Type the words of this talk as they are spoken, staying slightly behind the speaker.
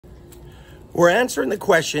We're answering the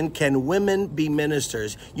question, can women be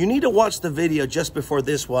ministers? You need to watch the video just before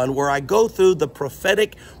this one where I go through the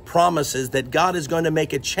prophetic promises that God is going to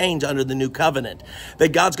make a change under the new covenant.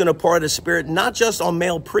 That God's going to pour out his spirit not just on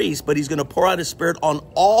male priests, but he's going to pour out his spirit on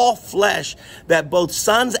all flesh, that both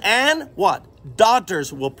sons and what?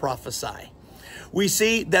 Daughters will prophesy. We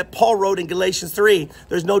see that Paul wrote in Galatians 3,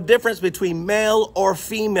 there's no difference between male or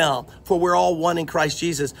female, for we're all one in Christ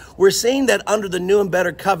Jesus. We're seeing that under the new and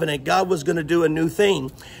better covenant, God was going to do a new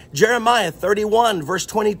thing. Jeremiah 31, verse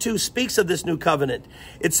 22 speaks of this new covenant.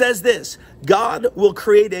 It says this, God will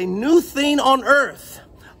create a new thing on earth.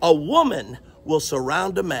 A woman will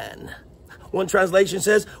surround a man. One translation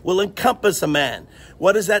says, will encompass a man.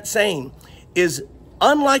 What is that saying? Is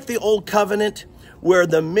unlike the old covenant where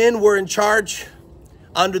the men were in charge,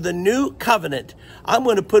 under the new covenant, I'm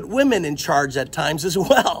going to put women in charge at times as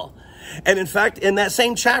well. And in fact, in that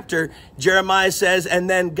same chapter, Jeremiah says, and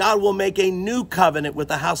then God will make a new covenant with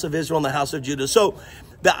the house of Israel and the house of Judah. So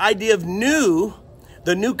the idea of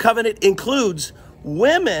the new covenant includes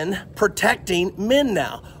women protecting men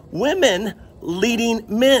now, women leading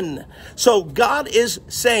men. So God is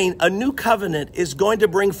saying a new covenant is going to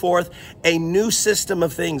bring forth a new system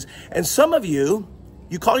of things. And some of you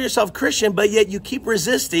call yourself Christian, but yet you keep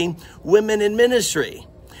resisting women in ministry.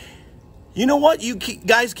 You know what you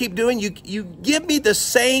guys keep doing? You give me the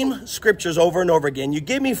same scriptures over and over again. You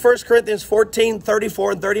give me 1 Corinthians 14,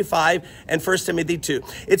 34, and 35, and 1 Timothy 2.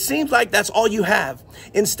 It seems like that's all you have.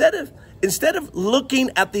 Instead of looking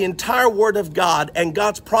at the entire word of God and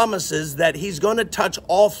God's promises that he's going to touch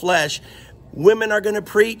all flesh, women are going to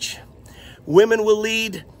preach, women will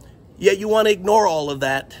lead, yet you want to ignore all of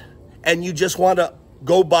that, and you just want to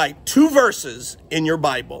go by 2 verses in your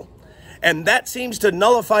Bible. And that seems to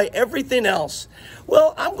nullify everything else.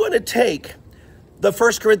 Well, I'm going to take the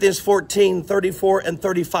 1 Corinthians 14, 34, and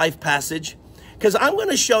 35 passage, because I'm going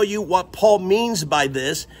to show you what Paul means by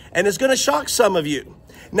this, and it's going to shock some of you.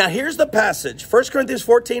 Now, here's the passage, 1 Corinthians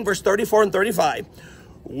 14, verse 34 and 35.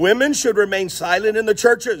 Women should remain silent in the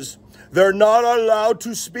churches. They're not allowed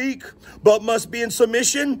to speak, but must be in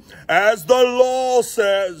submission, as the law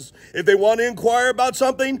says. If they want to inquire about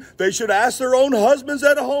something, they should ask their own husbands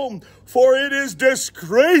at home, for it is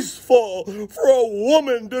disgraceful for a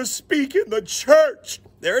woman to speak in the church.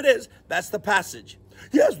 There it is. That's the passage.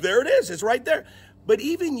 Yes, there it is. It's right there. But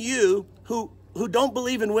even you who don't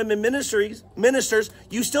believe in women ministers,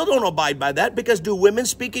 you still don't abide by that, because do women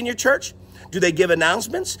speak in your church? Do they give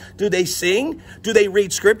announcements? Do they sing? Do they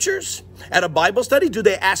read scriptures at a Bible study? Do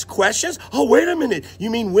they ask questions? Oh, wait a minute. You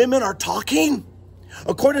mean women are talking?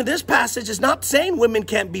 According to this passage, it's not saying women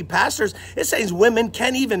can't be pastors. It says women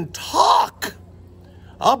can't even talk.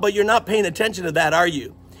 Oh, but you're not paying attention to that, are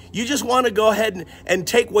you? You just want to go ahead and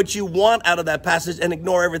take what you want out of that passage and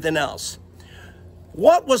ignore everything else.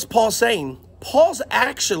 What was Paul saying? Paul's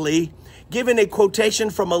actually given a quotation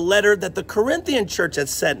from a letter that the Corinthian church had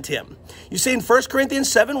sent him. You see in 1 Corinthians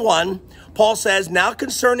 7:1, Paul says, now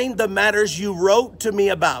concerning the matters you wrote to me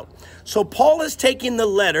about. So Paul is taking the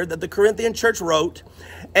letter that the Corinthian church wrote,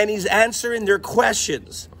 and he's answering their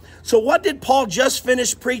questions. So what did Paul just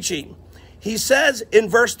finish preaching? He says in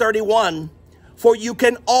verse 31, for you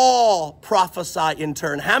can all prophesy in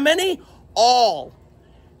turn. How many? All.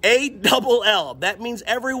 A-double-L. That means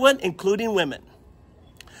everyone, including women.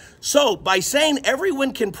 So by saying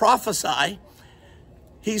everyone can prophesy,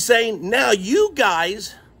 he's saying now you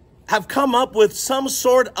guys have come up with some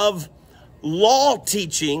sort of law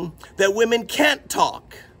teaching that women can't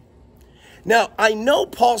talk. Now, I know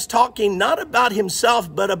Paul's talking not about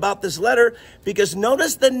himself, but about this letter, because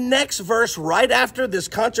notice the next verse right after this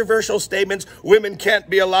controversial statements, women can't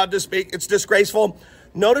be allowed to speak, it's disgraceful.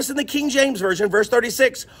 Notice in the King James Version, verse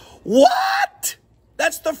 36, what?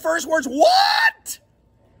 That's the first words. What?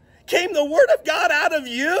 Came the word of God out of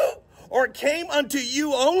you? Or came unto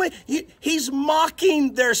you only? He's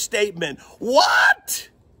mocking their statement. What?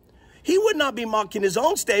 He would not be mocking his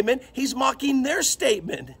own statement. He's mocking their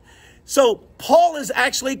statement. So Paul is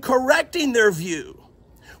actually correcting their view.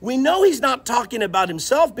 We know he's not talking about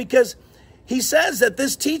himself, because he says that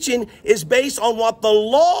this teaching is based on what the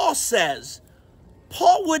law says.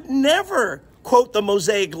 Paul would never quote the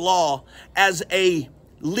Mosaic law as a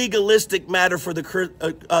legalistic matter for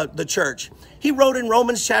the church. He wrote in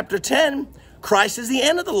Romans chapter 10, Christ is the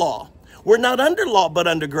end of the law. We're not under law, but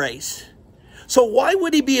under grace. So why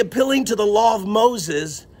would he be appealing to the law of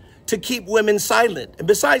Moses to keep women silent? And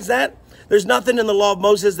besides that, there's nothing in the law of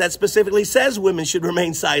Moses that specifically says women should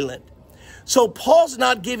remain silent. So Paul's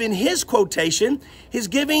not giving his quotation. He's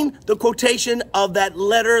giving the quotation of that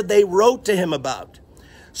letter they wrote to him about.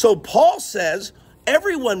 So Paul says,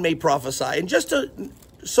 everyone may prophesy. And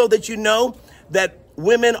so that you know that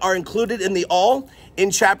women are included in the all, in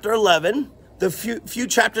chapter 11, the few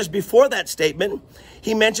chapters before that statement,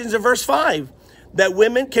 he mentions in verse 5 that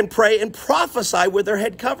women can pray and prophesy with their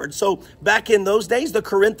head covered. So back in those days, the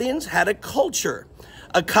Corinthians had a culture,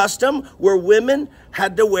 a custom where women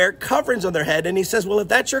had to wear coverings on their head. And he says, well, if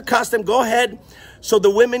that's your custom, go ahead. So the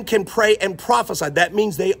women can pray and prophesy. That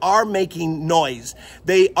means they are making noise.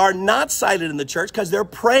 They are not silent in the church because they're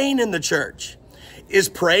praying in the church. Is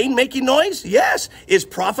praying making noise? Yes. Is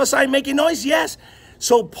prophesying making noise? Yes.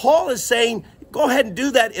 So Paul is saying, go ahead and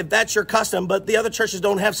do that if that's your custom, but the other churches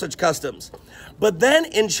don't have such customs. But then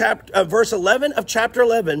in verse 11 of chapter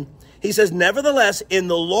 11, he says, nevertheless, in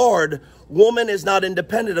the Lord, woman is not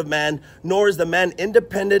independent of man, nor is the man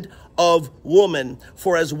independent of woman.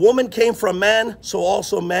 For as woman came from man, so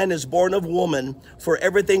also man is born of woman. For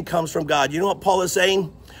everything comes from God. You know what Paul is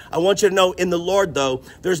saying? I want you to know, in the Lord, though,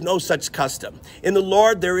 there's no such custom. In the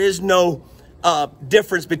Lord, there is no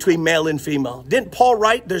difference between male and female. Didn't Paul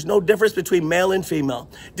write there's no difference between male and female?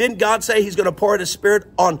 Didn't God say he's going to pour out his spirit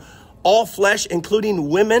on all flesh, including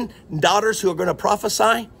women, daughters who are going to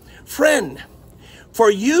prophesy? Friend,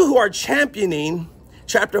 for you who are championing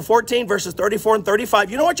chapter 14, verses 34 and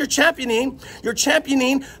 35, you know what you're championing? You're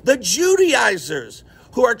championing the Judaizers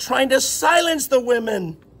who are trying to silence the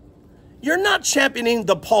women. You're not championing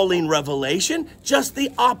the Pauline revelation, just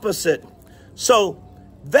the opposite. So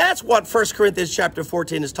that's what 1 Corinthians chapter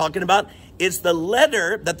 14 is talking about. It's the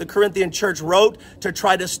letter that the Corinthian church wrote to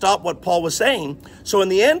try to stop what Paul was saying. So in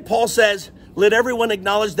the end, Paul says, let everyone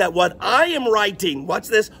acknowledge that what I am writing, watch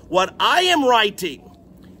this, what I am writing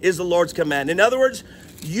is the Lord's command. In other words,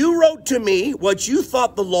 you wrote to me what you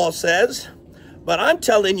thought the law says, but I'm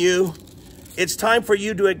telling you, it's time for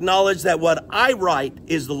you to acknowledge that what I write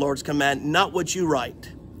is the Lord's command, not what you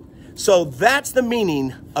write. So that's the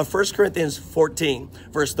meaning of 1 Corinthians 14,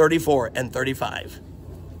 verse 34 and 35.